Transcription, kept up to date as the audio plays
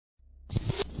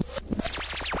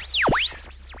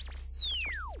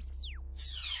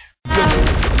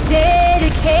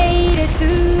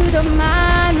the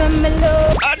man when me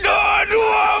look. I know.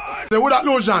 Say what that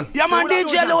lotion? Yeah man,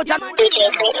 DJ lotion.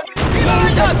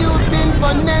 Introducing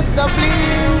Vanessa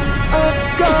Bling.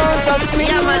 Oscars are sweet.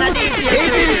 Yeah man, a DJ.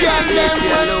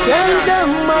 Tell them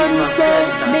man say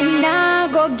Me nah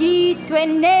go get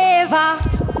when never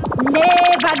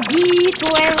get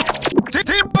well.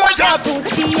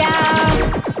 Pussy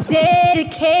out,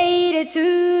 dedicated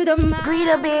to the man.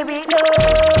 Greeter baby.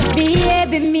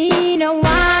 Baby, me no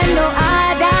want no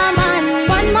other man.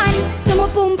 One man to my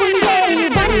pum pum yeah.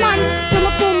 One man to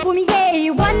my pum pum yeah.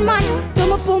 One man to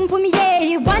my pum pum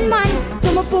yeah. One man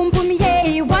to my pum pum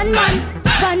yeah. One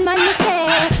man me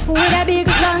say with a big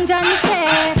long john me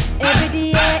say every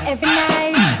day, every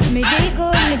night. Me do it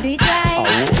good, me do it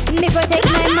right. Me protect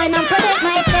my man and protect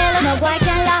myself. No boy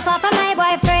can laugh off of my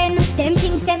boyfriend. Them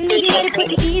things send me do the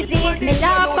pussy easy. Me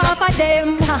laugh off of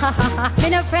them. Me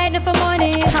no friend for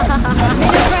money. Me no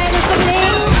friend for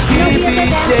bling. No be a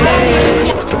damn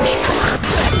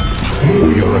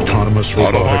We are autonomous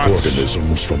robotic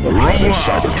organisms from the realm of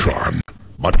Cybertron,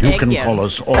 but you can call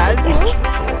us all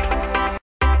Control.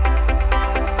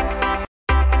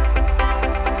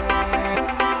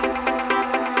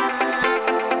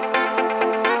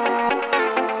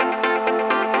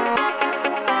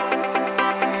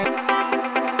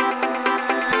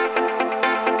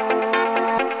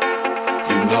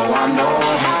 I know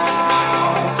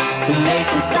how to make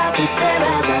them stop and stare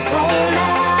as I zone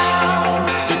out.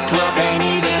 The club can't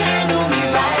even handle me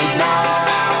right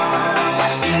now.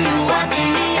 Watching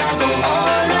me, I go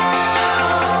all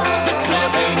out. The club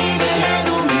can't even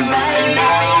handle me right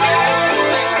now.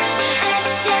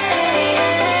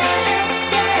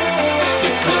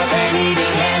 The club can't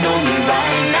even handle me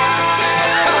right now.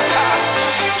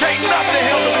 Can't nothing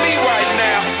handle me right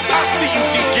now. I see you,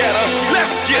 D-Getter. Let's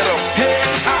get 'em.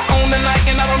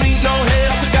 And I don't need no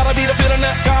help. Gotta be the feeling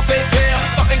that Scarface pale.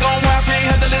 Something going wild, can't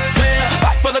handle this pill.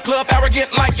 Fight for the club,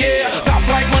 arrogant like yeah. Top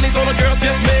like money, so the girls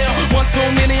just mail. One too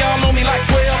many, y'all know